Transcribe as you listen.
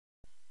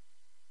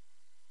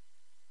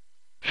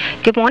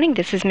Good morning,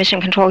 this is Mission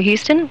Control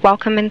Houston.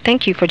 Welcome and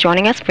thank you for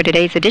joining us for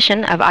today's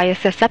edition of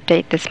ISS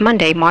Update this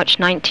Monday, March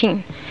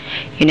 19.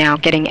 You're now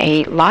getting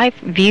a live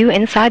view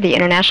inside the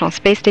International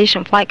Space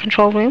Station Flight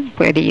Control Room,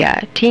 where the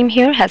team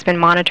here has been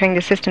monitoring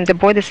the systems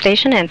aboard the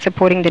station and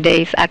supporting the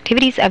day's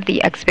activities of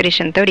the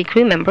Expedition 30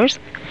 crew members.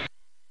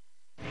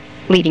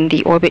 Leading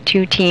the Orbit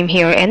 2 team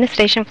here in the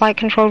Station Flight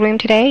Control Room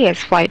today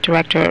is Flight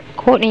Director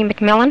Courtney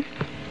McMillan,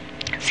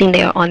 seen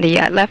there on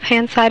the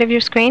left-hand side of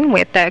your screen,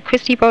 with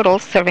Christy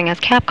Bertels serving as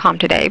Capcom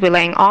today,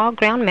 relaying all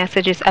ground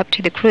messages up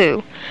to the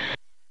crew.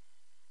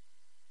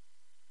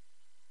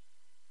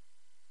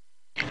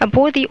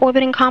 Aboard the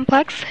orbiting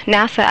complex,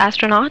 NASA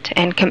astronaut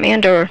and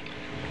commander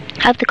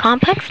of the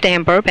complex,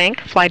 Dan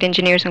Burbank, flight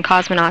engineers and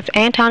cosmonauts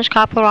Anton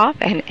Shkaplerov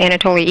and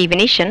Anatoly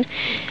Ivanishin,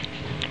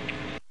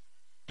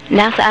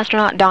 NASA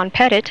astronaut Don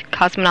Pettit,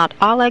 cosmonaut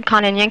Oleg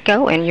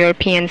Kononenko, and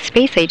European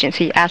Space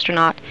Agency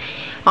astronaut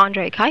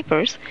Andrei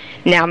Kuipers,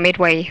 now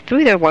midway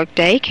through their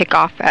workday, kick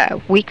off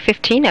week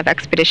 15 of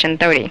Expedition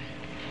 30.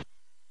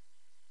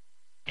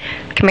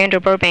 Commander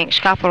Burbank,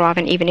 Shkaplerov,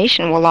 and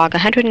Ivanishin will log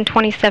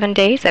 127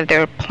 days of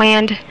their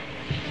planned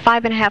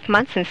 5.5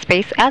 months in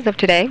space as of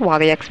today, while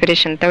the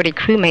Expedition 30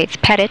 crewmates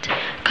Pettit,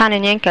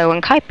 Kononenko,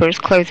 and Kuipers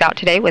close out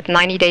today with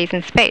 90 days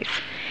in space.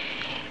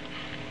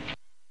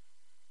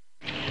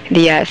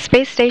 The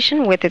space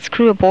station with its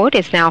crew aboard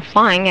is now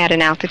flying at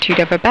an altitude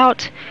of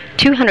about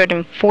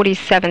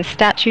 247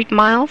 statute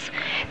miles.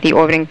 The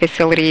orbiting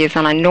facility is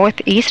on a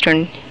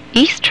northeastern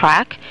east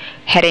track,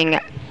 heading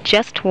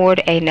just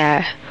toward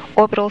an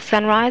orbital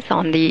sunrise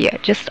on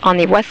just on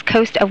the west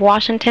coast of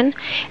Washington,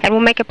 and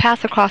will make a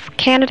pass across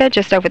Canada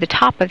just over the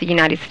top of the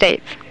United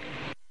States.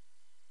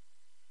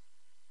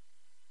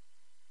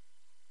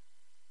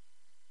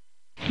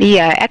 The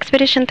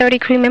Expedition 30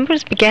 crew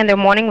members began their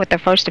morning with the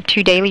first of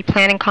 2 daily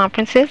planning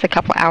conferences a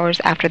couple hours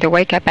after their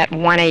wake-up at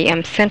 1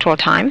 a.m. Central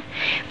Time.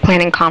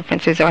 Planning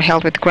conferences are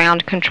held with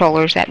ground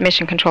controllers at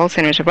mission control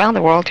centers around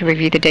the world to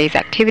review the day's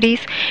activities,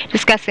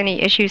 discuss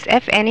any issues,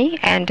 if any,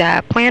 and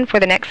plan for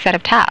the next set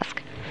of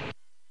tasks.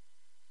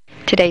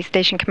 Today's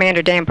station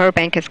commander Dan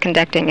Burbank is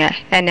conducting an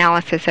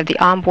analysis of the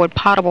onboard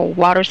potable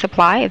water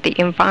supply of the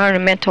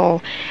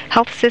environmental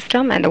health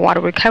system and the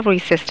water recovery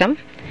system.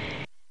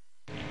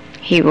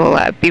 He will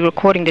be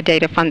recording the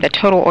data from the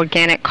total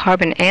organic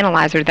carbon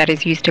analyzer that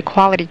is used to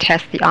quality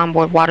test the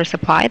onboard water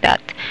supply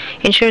that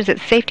ensures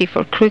its safety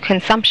for crew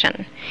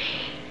consumption.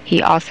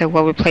 He also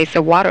will replace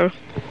a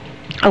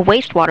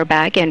wastewater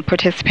bag and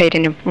participate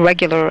in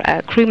regular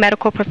crew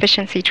medical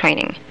proficiency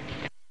training.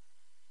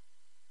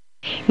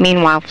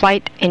 Meanwhile,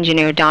 flight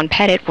engineer Don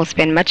Pettit will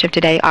spend much of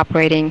today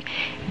operating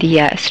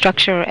the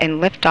structure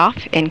and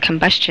liftoff and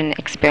combustion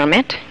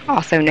experiment,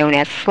 also known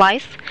as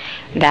SLICE,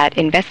 that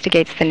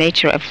investigates the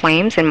nature of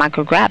flames and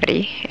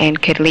microgravity and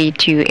could lead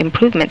to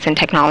improvements in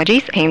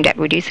technologies aimed at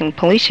reducing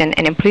pollution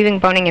and improving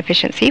burning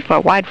efficiency for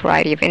a wide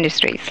variety of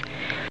industries.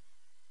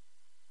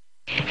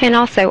 And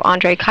also,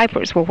 Andrei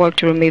Kuipers will work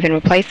to remove and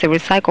replace the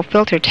recycle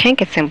filter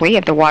tank assembly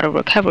of the water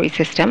recovery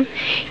system.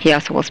 He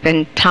also will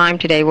spend time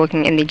today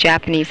working in the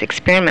Japanese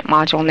experiment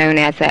module known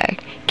as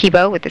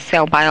Kibo with the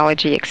Cell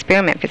Biology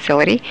Experiment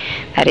Facility.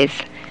 That is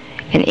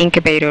an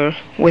incubator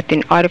with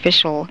an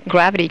artificial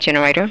gravity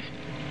generator.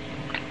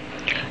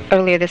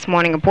 Earlier this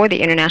morning aboard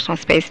the International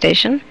Space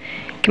Station,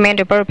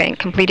 Commander Burbank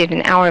completed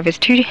an hour of his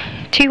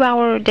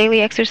two-hour daily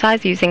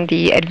exercise using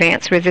the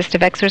Advanced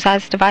Resistive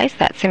Exercise device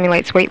that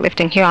simulates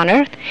weightlifting here on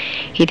Earth.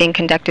 He then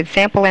conducted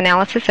sample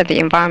analysis of the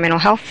environmental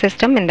health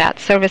system in that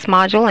service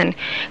module and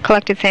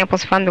collected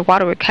samples from the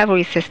water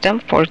recovery system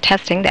for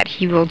testing that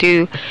he will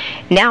do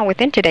now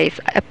within today's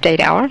update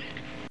hour.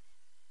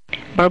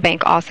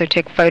 Burbank also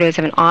took photos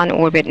of an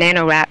on-orbit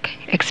nanorack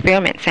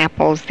experiment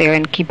samples there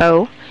in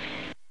Kibo.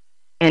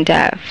 And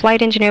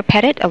flight engineer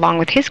Pettit, along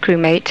with his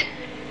crewmate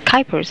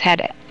Kuipers,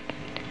 had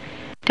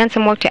done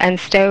some work to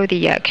unstow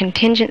the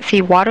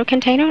contingency water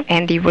container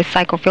and the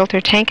recycle filter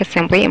tank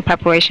assembly in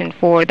preparation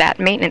for that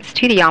maintenance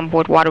to the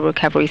onboard water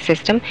recovery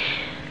system.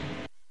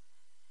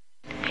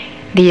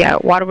 The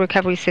water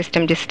recovery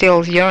system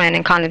distills urine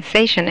and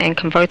condensation and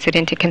converts it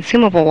into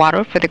consumable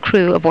water for the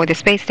crew aboard the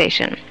space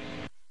station.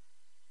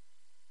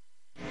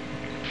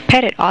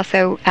 Pettit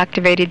also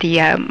activated the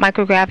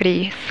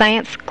microgravity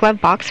science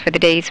glove box for the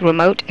day's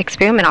remote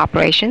experiment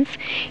operations.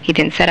 He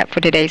then set up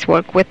for today's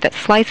work with the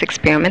SLICE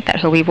experiment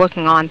that he'll be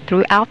working on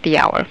throughout the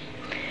hour.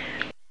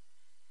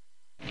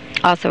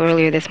 Also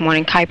earlier this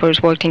morning,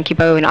 Kuipers worked in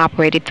Kibo and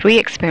operated 3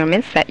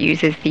 experiments that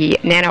uses the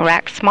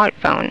NanoRack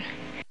smartphone.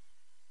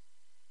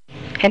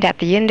 And at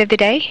the end of the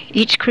day,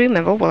 each crew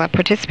member will have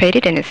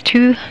participated in his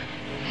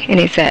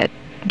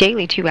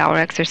daily 2-hour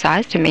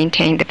exercise to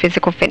maintain the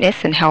physical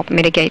fitness and help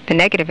mitigate the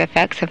negative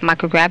effects of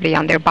microgravity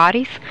on their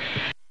bodies.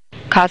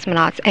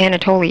 Cosmonauts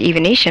Anatoly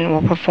Ivanishin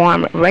will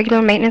perform regular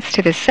maintenance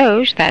to the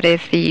Soj, that is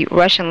the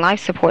Russian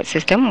life support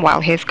system, while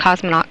his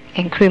cosmonaut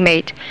and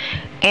crewmate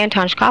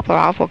Anton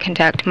Shkaplerov will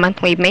conduct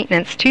monthly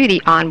maintenance to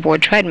the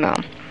onboard treadmill.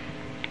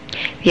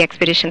 The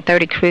Expedition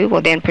 30 crew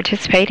will then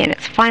participate in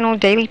its final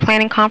daily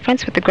planning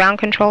conference with the ground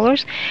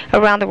controllers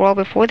around the world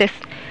before this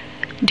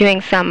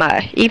doing some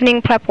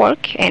evening prep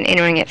work and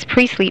entering its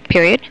pre-sleep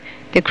period.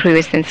 The crew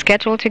is then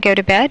scheduled to go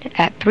to bed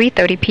at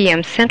 3:30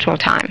 p.m. Central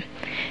Time.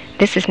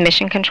 This is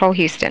Mission Control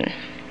Houston.